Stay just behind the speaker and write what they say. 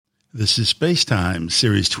This is SpaceTime,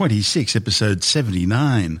 Series 26, Episode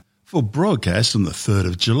 79, for broadcast on the 3rd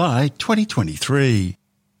of July, 2023.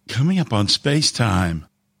 Coming up on SpaceTime,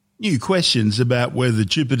 new questions about whether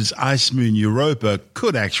Jupiter's ice moon Europa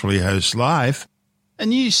could actually host life, a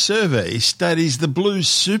new survey studies the blue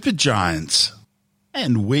supergiants,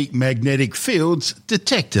 and weak magnetic fields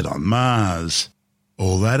detected on Mars.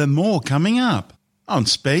 All that and more coming up on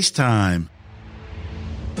SpaceTime.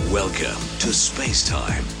 Welcome to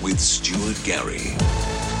SpaceTime with Stuart Gary.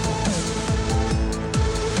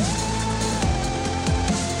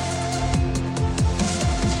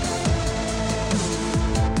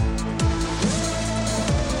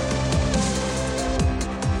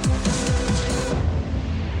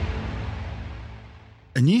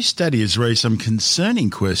 A new study has raised some concerning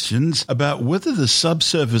questions about whether the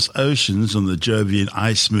subsurface oceans on the Jovian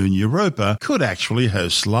ice moon Europa could actually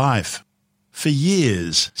host life. For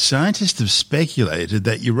years, scientists have speculated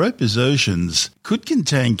that Europa's oceans could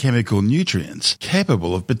contain chemical nutrients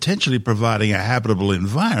capable of potentially providing a habitable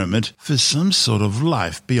environment for some sort of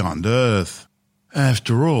life beyond Earth.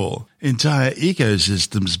 After all, entire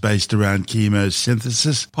ecosystems based around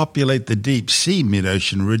chemosynthesis populate the deep-sea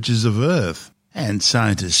mid-ocean ridges of Earth, and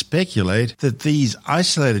scientists speculate that these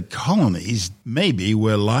isolated colonies may be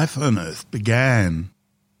where life on Earth began.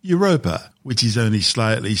 Europa, which is only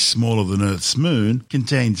slightly smaller than Earth's moon,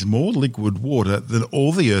 contains more liquid water than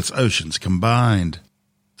all the Earth's oceans combined.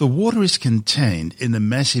 The water is contained in the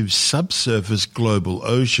massive subsurface global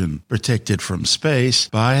ocean, protected from space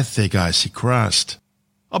by a thick icy crust.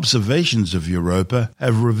 Observations of Europa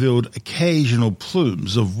have revealed occasional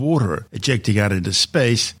plumes of water ejecting out into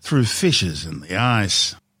space through fissures in the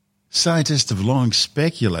ice. Scientists have long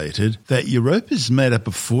speculated that Europa is made up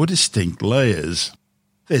of 4 distinct layers.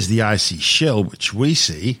 There's the icy shell, which we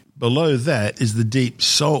see. Below that is the deep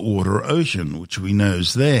saltwater ocean, which we know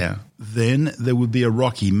is there. Then there would be a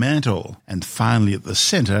rocky mantle, and finally at the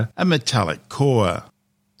center, a metallic core.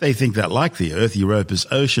 They think that, like the Earth, Europa's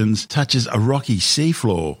oceans touches a rocky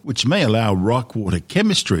seafloor, which may allow rock-water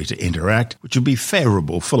chemistry to interact, which would be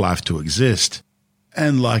favorable for life to exist.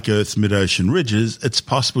 And like Earth's mid-ocean ridges, it's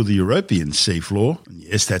possible the European seafloor, and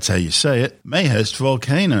yes, that's how you say it, may host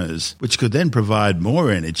volcanoes, which could then provide more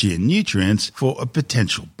energy and nutrients for a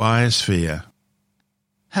potential biosphere.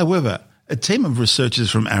 However, a team of researchers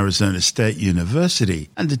from Arizona State University,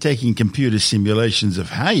 undertaking computer simulations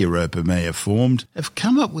of how Europa may have formed, have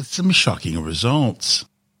come up with some shocking results.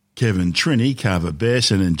 Kevin Trini, Carver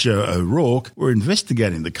Bearson and Joe O'Rourke were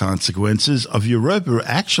investigating the consequences of Europa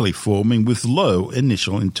actually forming with low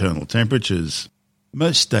initial internal temperatures.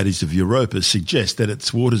 Most studies of Europa suggest that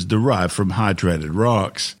its water is derived from hydrated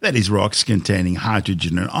rocks, that is, rocks containing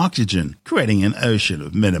hydrogen and oxygen, creating an ocean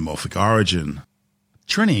of metamorphic origin.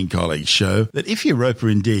 Trini and colleagues show that if Europa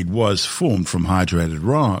indeed was formed from hydrated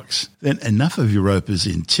rocks, then enough of Europa's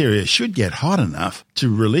interior should get hot enough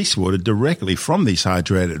to release water directly from these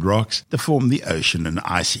hydrated rocks to form the ocean and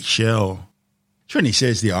icy shell. Trini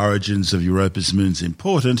says the origins of Europa's moon is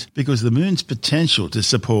important because the moon's potential to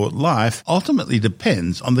support life ultimately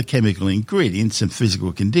depends on the chemical ingredients and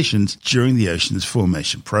physical conditions during the ocean's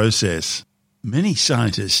formation process. Many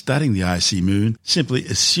scientists studying the icy moon simply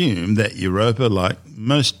assume that Europa, like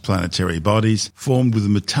most planetary bodies, formed with a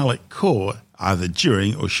metallic core either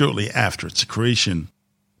during or shortly after its accretion.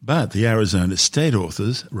 But the Arizona State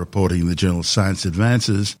authors, reporting in the journal Science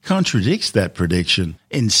Advances, contradicts that prediction,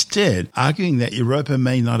 instead arguing that Europa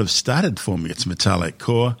may not have started forming its metallic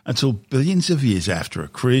core until billions of years after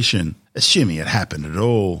accretion, assuming it happened at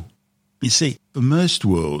all. You see, for most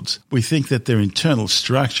worlds, we think that their internal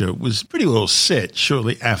structure was pretty well set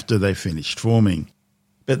shortly after they finished forming.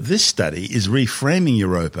 But this study is reframing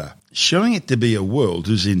Europa, showing it to be a world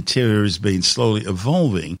whose interior has been slowly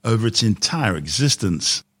evolving over its entire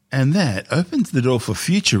existence. And that opens the door for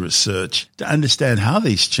future research to understand how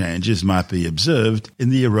these changes might be observed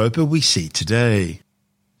in the Europa we see today.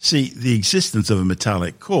 See, the existence of a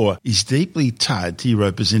metallic core is deeply tied to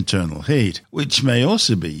Europa's internal heat, which may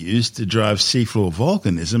also be used to drive seafloor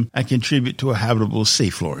volcanism and contribute to a habitable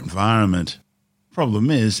seafloor environment. Problem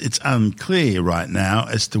is, it's unclear right now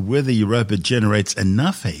as to whether Europa generates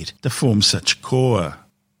enough heat to form such a core.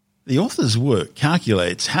 The author's work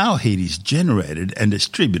calculates how heat is generated and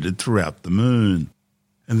distributed throughout the moon.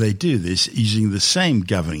 And they do this using the same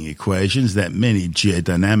governing equations that many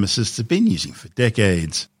geodynamicists have been using for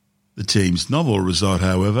decades. The team's novel result,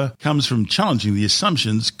 however, comes from challenging the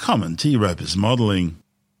assumptions common to Europa's modelling.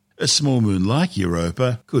 A small moon like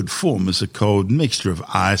Europa could form as a cold mixture of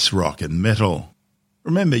ice, rock and metal.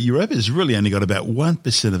 Remember, Europa's really only got about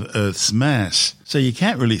 1% of Earth's mass, so you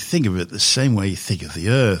can't really think of it the same way you think of the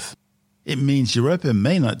Earth. It means Europa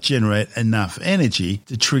may not generate enough energy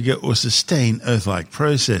to trigger or sustain Earth-like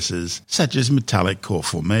processes such as metallic core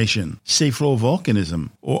formation, seafloor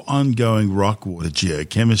volcanism, or ongoing rock-water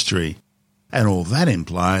geochemistry. And all that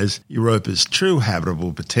implies Europa's true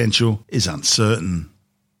habitable potential is uncertain.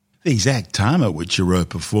 The exact time at which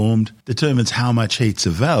Europa formed determines how much heat's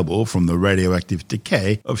available from the radioactive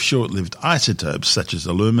decay of short-lived isotopes such as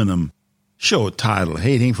aluminum. Short tidal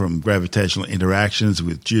heating from gravitational interactions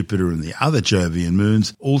with Jupiter and the other Jovian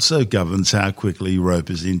moons also governs how quickly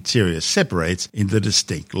Europa's interior separates into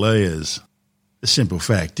distinct layers. The simple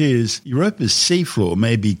fact is, Europa's seafloor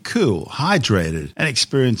may be cool, hydrated, and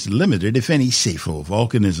experience limited, if any, seafloor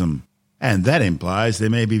volcanism. And that implies there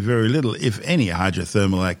may be very little, if any,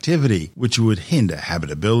 hydrothermal activity, which would hinder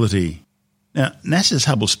habitability. Now, NASA's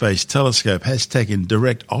Hubble Space Telescope has taken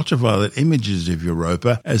direct ultraviolet images of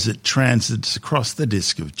Europa as it transits across the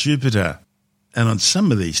disk of Jupiter. And on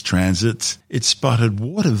some of these transits, it spotted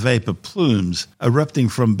water vapor plumes erupting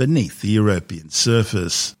from beneath the European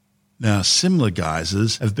surface. Now, similar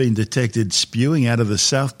geysers have been detected spewing out of the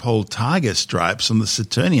South Pole Tiger stripes on the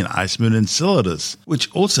Saturnian ice moon Enceladus,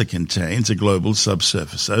 which also contains a global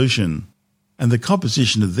subsurface ocean. And the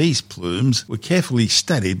composition of these plumes were carefully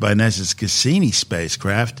studied by NASA's Cassini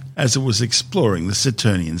spacecraft as it was exploring the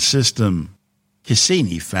Saturnian system.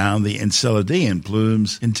 Cassini found the Enceladian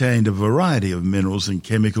plumes contained a variety of minerals and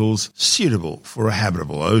chemicals suitable for a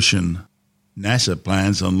habitable ocean. NASA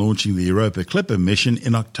plans on launching the Europa Clipper mission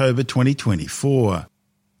in October 2024.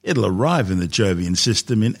 It'll arrive in the Jovian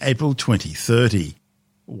system in April 2030.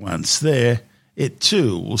 Once there, it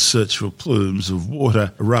too will search for plumes of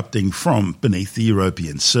water erupting from beneath the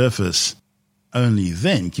European surface. Only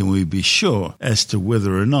then can we be sure as to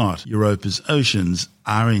whether or not Europa's oceans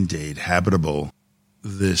are indeed habitable.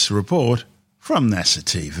 This report from NASA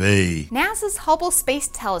TV. NASA's Hubble Space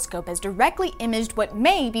Telescope has directly imaged what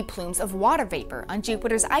may be plumes of water vapor on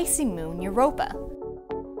Jupiter's icy moon Europa.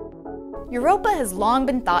 Europa has long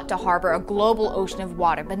been thought to harbor a global ocean of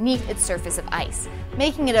water beneath its surface of ice,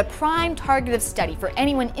 making it a prime target of study for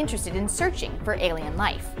anyone interested in searching for alien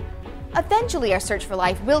life. Eventually, our search for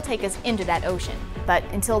life will take us into that ocean, but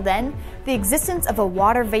until then, the existence of a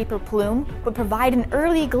water vapor plume would provide an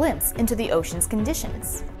early glimpse into the ocean's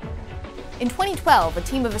conditions. In 2012, a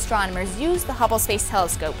team of astronomers used the Hubble Space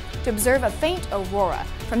Telescope to observe a faint aurora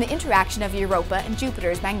from the interaction of Europa and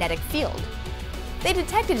Jupiter's magnetic field. They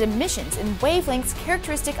detected emissions in wavelengths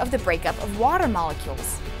characteristic of the breakup of water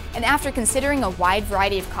molecules, and after considering a wide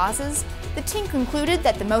variety of causes, the team concluded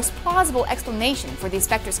that the most plausible explanation for these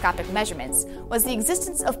spectroscopic measurements was the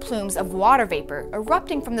existence of plumes of water vapor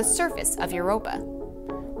erupting from the surface of Europa.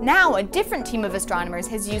 Now, a different team of astronomers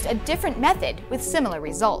has used a different method with similar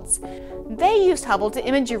results. They used Hubble to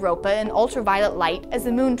image Europa in ultraviolet light as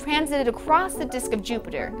the moon transited across the disk of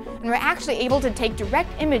Jupiter, and were actually able to take direct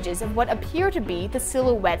images of what appear to be the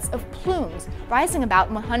silhouettes of plumes rising about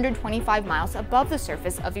 125 miles above the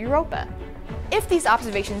surface of Europa. If these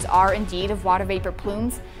observations are indeed of water vapor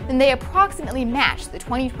plumes, then they approximately match the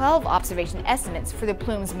 2012 observation estimates for the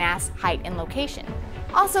plume's mass, height, and location.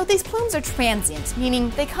 Also, these plumes are transient, meaning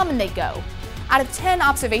they come and they go. Out of 10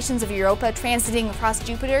 observations of Europa transiting across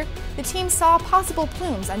Jupiter, the team saw possible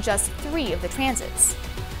plumes on just 3 of the transits.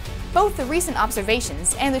 Both the recent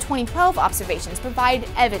observations and the 2012 observations provide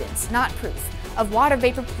evidence, not proof, of water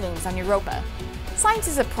vapor plumes on Europa. Science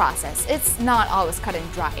is a process, it's not always cut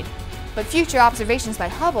and dried. But future observations by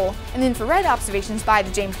Hubble and infrared observations by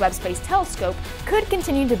the James Webb Space Telescope could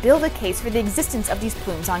continue to build a case for the existence of these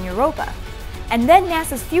plumes on Europa. And then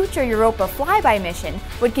NASA's future Europa flyby mission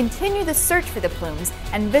would continue the search for the plumes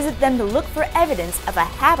and visit them to look for evidence of a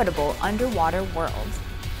habitable underwater world.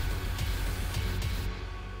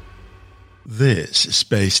 This is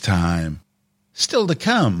SpaceTime. Still to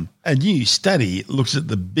come, a new study looks at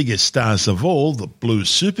the biggest stars of all, the blue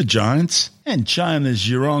supergiants, and China's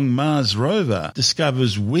Zhurong Mars rover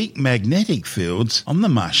discovers weak magnetic fields on the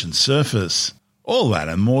Martian surface. All that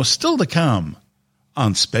and more still to come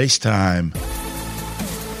on SpaceTime.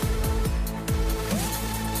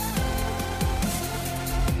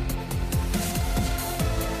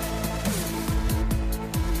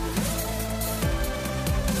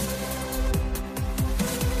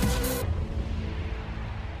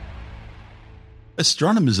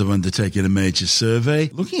 Astronomers have undertaken a major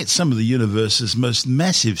survey looking at some of the universe's most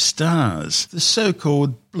massive stars, the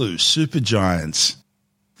so-called blue supergiants.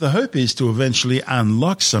 The hope is to eventually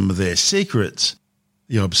unlock some of their secrets.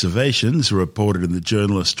 The observations, reported in the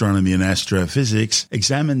journal Astronomy and Astrophysics,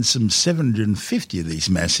 examined some 750 of these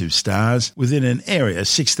massive stars within an area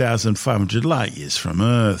 6,500 light-years from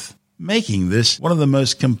Earth. making this one of the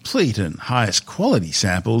most complete and highest quality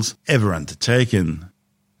samples ever undertaken.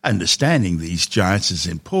 Understanding these giants is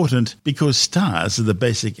important because stars are the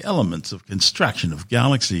basic elements of construction of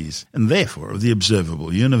galaxies, and therefore of the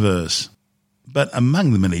observable universe. But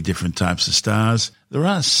among the many different types of stars, there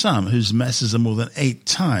are some whose masses are more than 8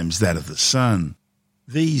 times that of the Sun.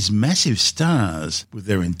 These massive stars, with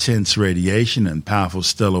their intense radiation and powerful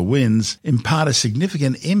stellar winds, impart a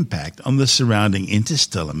significant impact on the surrounding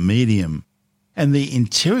interstellar medium. And the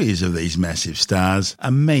interiors of these massive stars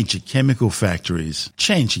are major chemical factories,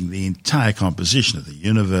 changing the entire composition of the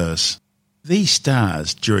universe. These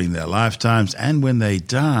stars, during their lifetimes and when they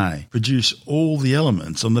die, produce all the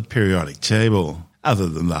elements on the periodic table, other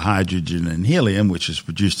than the hydrogen and helium which was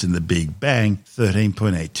produced in the Big Bang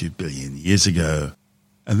 13.82 billion years ago.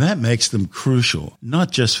 And that makes them crucial,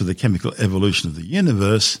 not just for the chemical evolution of the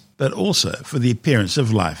universe, but also for the appearance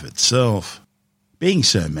of life itself. Being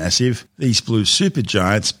so massive, these blue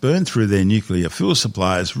supergiants burn through their nuclear fuel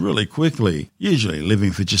supplies really quickly, usually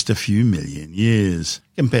living for just a few million years,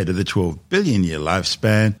 compared to the 12 billion year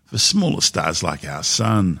lifespan for smaller stars like our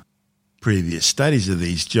Sun. Previous studies of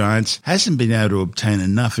these giants hasn't been able to obtain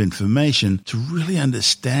enough information to really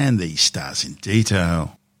understand these stars in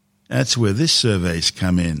detail. That's where this survey's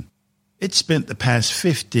come in. It spent the past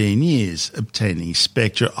 15 years obtaining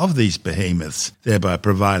spectra of these behemoths, thereby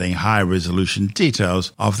providing high-resolution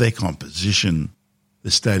details of their composition.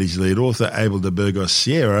 The study's lead author, Abel de Burgos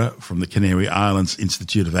Sierra, from the Canary Islands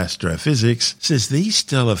Institute of Astrophysics, says these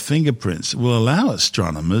stellar fingerprints will allow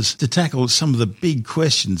astronomers to tackle some of the big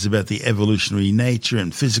questions about the evolutionary nature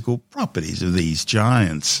and physical properties of these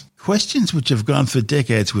giants. Questions which have gone for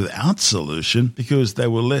decades without solution because they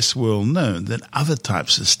were less well known than other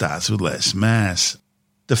types of stars with less mass.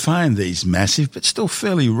 To find these massive but still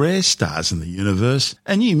fairly rare stars in the universe,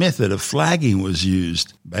 a new method of flagging was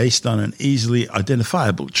used, based on an easily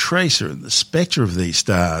identifiable tracer in the spectra of these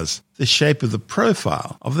stars, the shape of the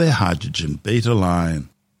profile of their hydrogen beta line.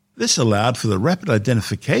 This allowed for the rapid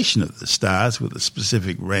identification of the stars with a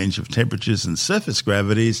specific range of temperatures and surface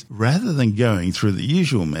gravities, rather than going through the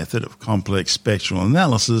usual method of complex spectral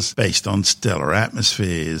analysis based on stellar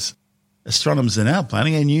atmospheres. Astronomers are now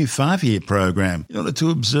planning a new 5-year program in order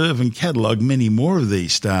to observe and catalogue many more of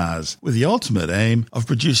these stars, with the ultimate aim of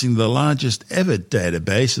producing the largest ever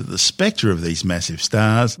database of the spectra of these massive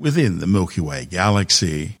stars within the Milky Way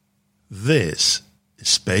galaxy. This is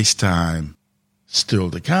SpaceTime.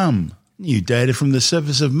 Still to come, new data from the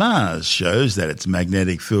surface of Mars shows that its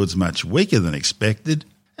magnetic field's much weaker than expected,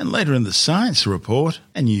 and later in the science report,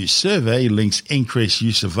 a new survey links increased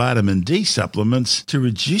use of vitamin D supplements to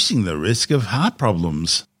reducing the risk of heart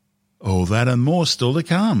problems. All that and more still to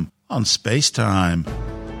come on SpaceTime.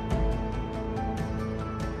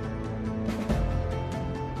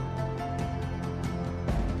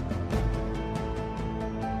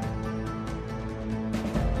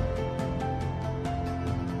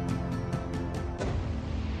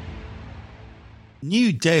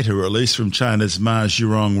 New data released from China's Mars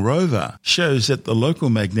Zhurong rover shows that the local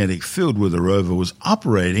magnetic field where the rover was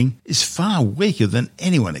operating is far weaker than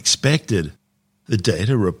anyone expected. The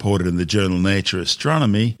data, reported in the journal Nature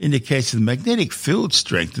Astronomy, indicates the magnetic field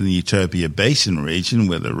strength in the Utopia Basin region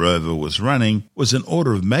where the rover was running was an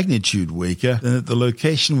order of magnitude weaker than at the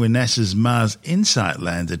location where NASA's Mars InSight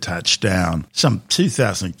lander touched down, some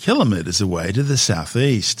 2,000 kilometers away to the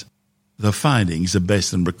southeast. The findings are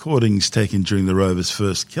based on recordings taken during the rover's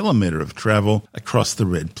first kilometre of travel across the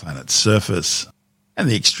red planet's surface. And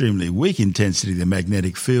the extremely weak intensity of the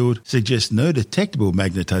magnetic field suggests no detectable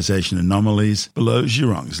magnetization anomalies below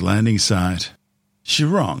Zhurong's landing site.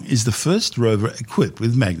 Zhurong is the first rover equipped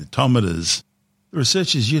with magnetometers. The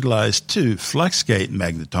researchers utilized 2 fluxgate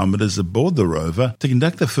magnetometers aboard the rover to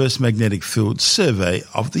conduct the first magnetic field survey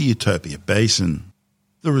of the Utopia Basin.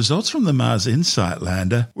 The results from the Mars InSight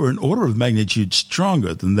lander were an order of magnitude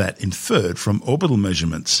stronger than that inferred from orbital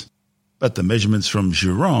measurements. But the measurements from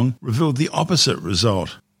Zhurong revealed the opposite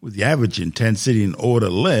result, with the average intensity an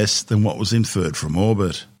order less than what was inferred from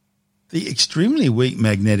orbit. The extremely weak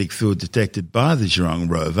magnetic field detected by the Zhurong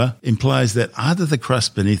rover implies that either the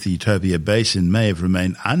crust beneath the Utopia Basin may have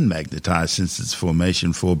remained unmagnetized since its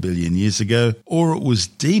formation 4 billion years ago, or it was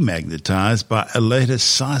demagnetized by a later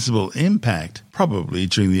sizable impact, probably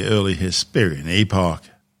during the early Hesperian epoch.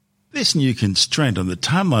 This new constraint on the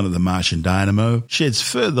timeline of the Martian dynamo sheds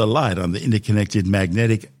further light on the interconnected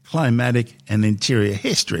magnetic, climatic, and interior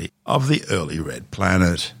history of the early red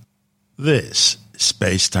planet. This is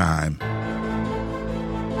SpaceTime.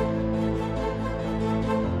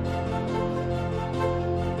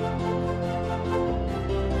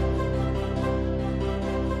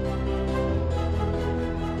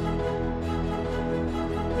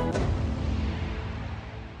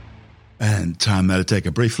 And time now to take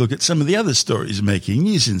a brief look at some of the other stories making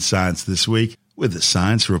news in science this week with the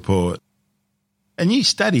Science Report. A new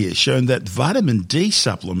study has shown that vitamin D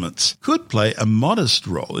supplements could play a modest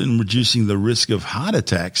role in reducing the risk of heart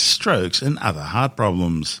attacks, strokes, and other heart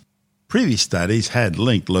problems. Previous studies had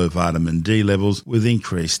linked low vitamin D levels with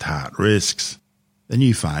increased heart risks. The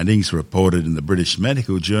new findings, reported in the British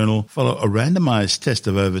Medical Journal, follow a randomised test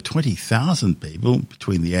of over 20,000 people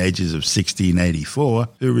between the ages of 60 and 84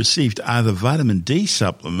 who received either vitamin D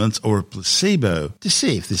supplements or a placebo to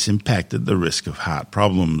see if this impacted the risk of heart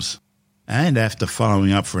problems. And after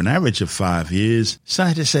following up for an average of 5 years,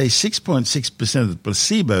 scientists say 6.6% of the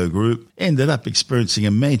placebo group ended up experiencing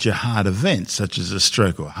a major heart event such as a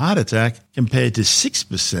stroke or heart attack compared to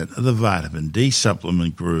 6% of the vitamin D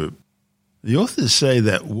supplement group. The authors say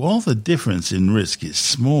that while the difference in risk is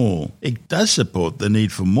small, it does support the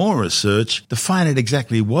need for more research to find out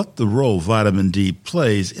exactly what the role vitamin D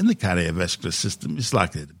plays in the cardiovascular system is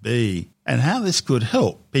likely to be, and how this could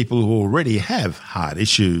help people who already have heart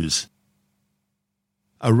issues.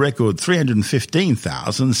 A record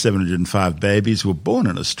 315,705 babies were born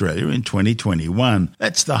in Australia in 2021.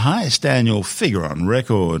 That's the highest annual figure on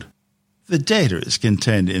record. The data is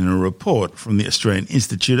contained in a report from the Australian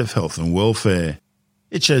Institute of Health and Welfare.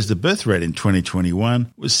 It shows the birth rate in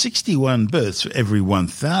 2021 was 61 births for every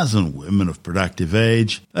 1,000 women of productive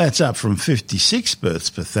age. That's up from 56 births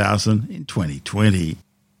per 1,000 in 2020.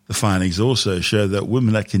 The findings also show that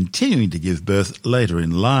women are continuing to give birth later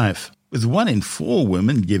in life, with 1 in 4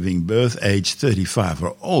 women giving birth aged 35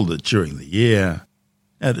 or older during the year.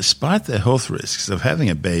 Now, despite the health risks of having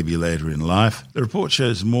a baby later in life, the report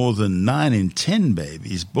shows more than 9 in 10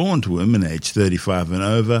 babies born to women aged 35 and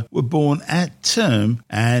over were born at term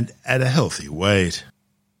and at a healthy weight.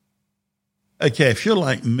 Okay, if you're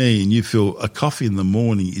like me and you feel a coffee in the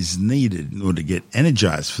morning is needed in order to get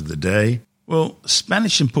energized for the day, well,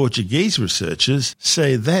 Spanish and Portuguese researchers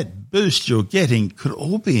say that boost you're getting could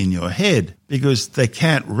all be in your head because they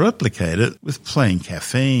can't replicate it with plain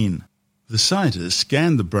caffeine. The scientists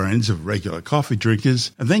scanned the brains of regular coffee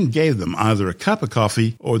drinkers and then gave them either a cup of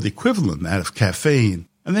coffee or the equivalent that of caffeine,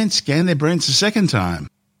 and then scanned their brains a second time.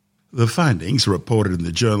 The findings, reported in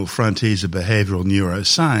the journal Frontiers of Behavioral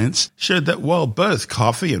Neuroscience, showed that while both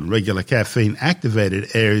coffee and regular caffeine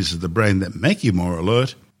activated areas of the brain that make you more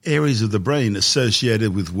alert, areas of the brain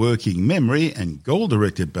associated with working memory and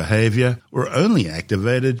goal-directed behavior were only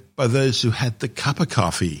activated by those who had the cup of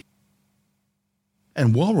coffee.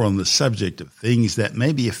 And while we're on the subject of things that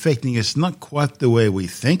may be affecting us not quite the way we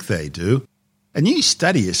think they do, a new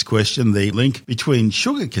study has questioned the link between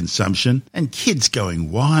sugar consumption and kids going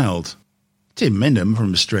wild. Tim Mendham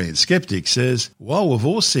from Australian Skeptics says, while we've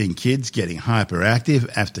all seen kids getting hyperactive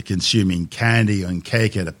after consuming candy and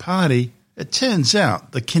cake at a party, it turns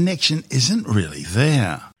out the connection isn't really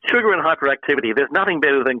there. Sugar and hyperactivity. There's nothing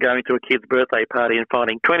better than going to a kid's birthday party and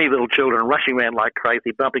finding 20 little children rushing around like crazy,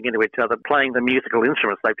 bumping into each other, playing the musical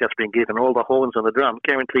instruments they've just been given, all the horns and the drums,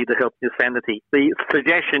 guaranteed to help your sanity. The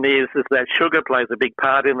suggestion is that sugar plays a big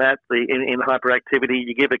part in that. In hyperactivity,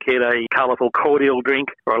 you give a kid a colourful cordial drink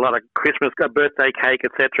or a lot of Christmas, a birthday cake,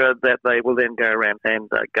 etc., that they will then go around and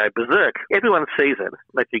go berserk. Everyone sees it,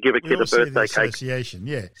 that you give a kid a birthday cake.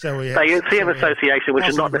 Yeah. So they see an association which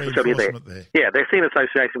is not necessarily there. Yeah, they see an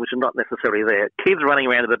association which is not necessarily there. Kids running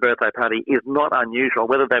around at a birthday party is not unusual,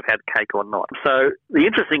 whether they've had cake or not. So the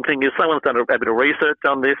interesting thing is someone's done a bit of research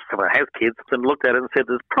on this, someone has kids, and looked at it and said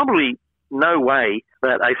there's probably no way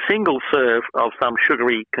that a single serve of some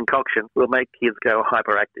sugary concoction will make kids go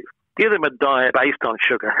hyperactive. Give them a diet based on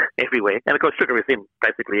sugar everywhere. And, of course, sugar is in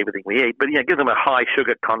basically everything we eat. But, give them a high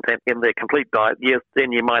sugar content in their complete diet. Yes,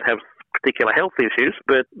 then you might have particular health issues,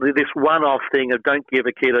 but this one-off thing of don't give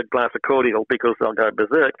a kid a glass of cordial because they'll go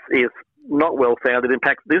berserk is not well founded. In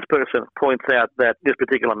fact, this person points out that this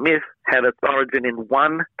particular myth had its origin in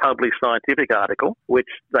one published scientific article, which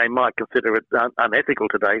they might consider it unethical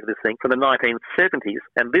today, this thing, from the 1970s.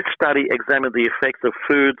 And this study examined the effects of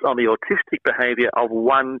foods on the autistic behaviour of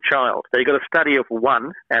one child. So you got a study of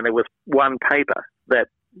one, and there was one paper that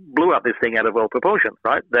blew up this thing out of all proportion,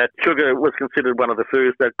 right? That sugar was considered one of the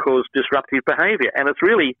foods that caused disruptive behaviour, and it's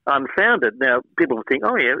really unfounded. Now, people think,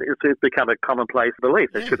 it's become a commonplace belief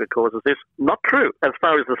that sugar causes this. Not true. As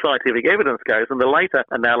far as the scientific evidence goes, and the later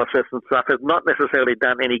analysis and stuff has not necessarily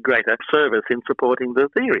done any greater service in supporting the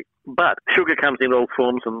theory. But sugar comes in all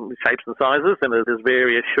forms and shapes and sizes, and there's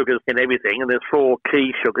various sugars in everything, and there's 4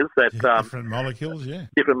 key sugars that... different molecules,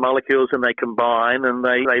 Different molecules, and they combine, and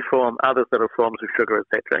they form others that are forms of sugar,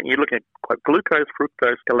 etc. etc. You're looking at quite glucose,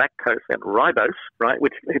 fructose, galactose, and ribose, right,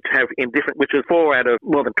 which is 4 out of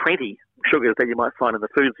more than 20 sugars that you might find in the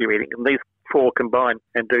foods you're eating. And these 4 combine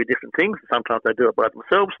and do different things. Sometimes they do it by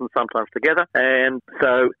themselves and sometimes together. And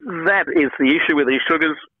so that is the issue with these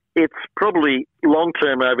sugars. It's probably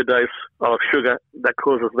long-term overdose of sugar that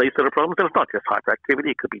causes these sort of problems. And it's not just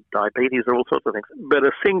hyperactivity. It could be diabetes or all sorts of things. But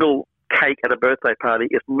a single cake at a birthday party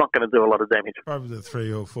is not going to do a lot of damage. Probably the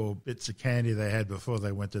 3 or 4 bits of candy they had before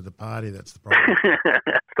they went to the party, that's the problem.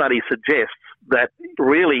 Study suggests that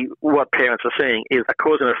really what parents are seeing is a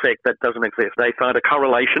cause and effect that doesn't exist. They find a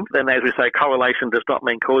correlation, and as we say, correlation does not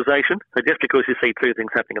mean causation. So just because you see 2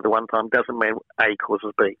 things happening at the one time doesn't mean A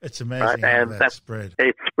causes B. It's amazing how that's spread.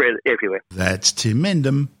 It's spread everywhere. That's Tim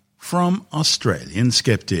Mendham from Australian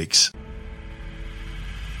Skeptics.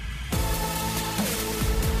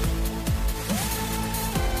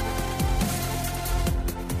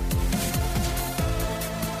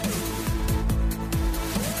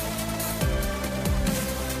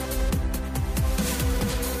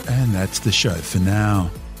 And that's the show for now.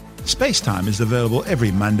 SpaceTime is available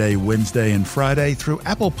every Monday, Wednesday and Friday through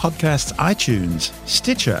Apple Podcasts, iTunes,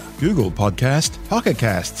 Stitcher, Google Podcast, Pocket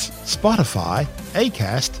Casts, Spotify,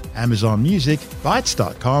 Acast, Amazon Music,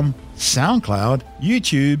 Bytes.com, SoundCloud,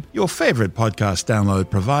 YouTube, your favourite podcast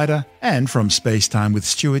download provider, and from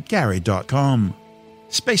spacetimewithstuartgary.com.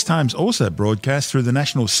 SpaceTime's also broadcast through the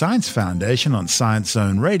National Science Foundation on Science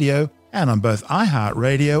Zone Radio and on both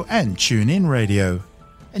iHeartRadio and TuneIn Radio.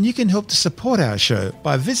 And you can help to support our show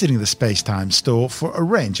by visiting the SpaceTime store for a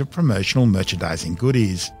range of promotional merchandising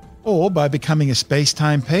goodies, or by becoming a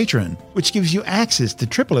SpaceTime patron, which gives you access to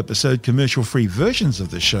triple-episode commercial-free versions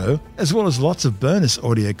of the show, as well as lots of bonus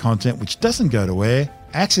audio content which doesn't go to air,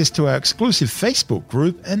 access to our exclusive Facebook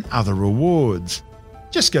group, and other rewards.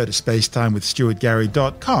 Just go to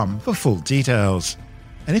spacetimewithstuartgary.com for full details.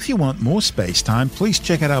 And if you want more SpaceTime, please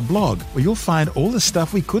check out our blog, where you'll find all the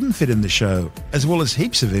stuff we couldn't fit in the show, as well as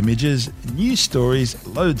heaps of images, news stories,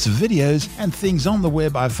 loads of videos, and things on the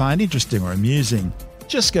web I find interesting or amusing.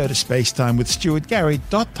 Just go to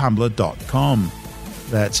spacetimewithstuartgary.tumblr.com.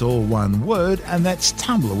 That's all one word, and that's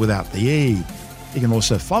Tumblr without the E. You can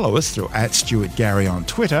also follow us through @StuartGary on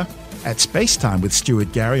Twitter,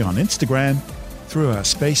 @SpaceTimeWithStuartGary on Instagram, through our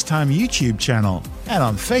SpaceTime YouTube channel, and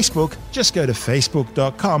on Facebook, just go to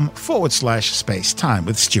facebook.com/SpaceTime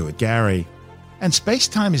with Stuart Gary. And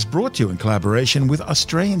SpaceTime is brought to you in collaboration with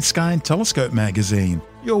Australian Sky and Telescope magazine,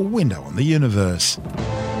 your window on the universe.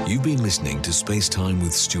 You've been listening to SpaceTime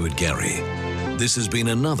with Stuart Gary. This has been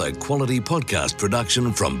another quality podcast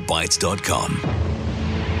production from Bytes.com.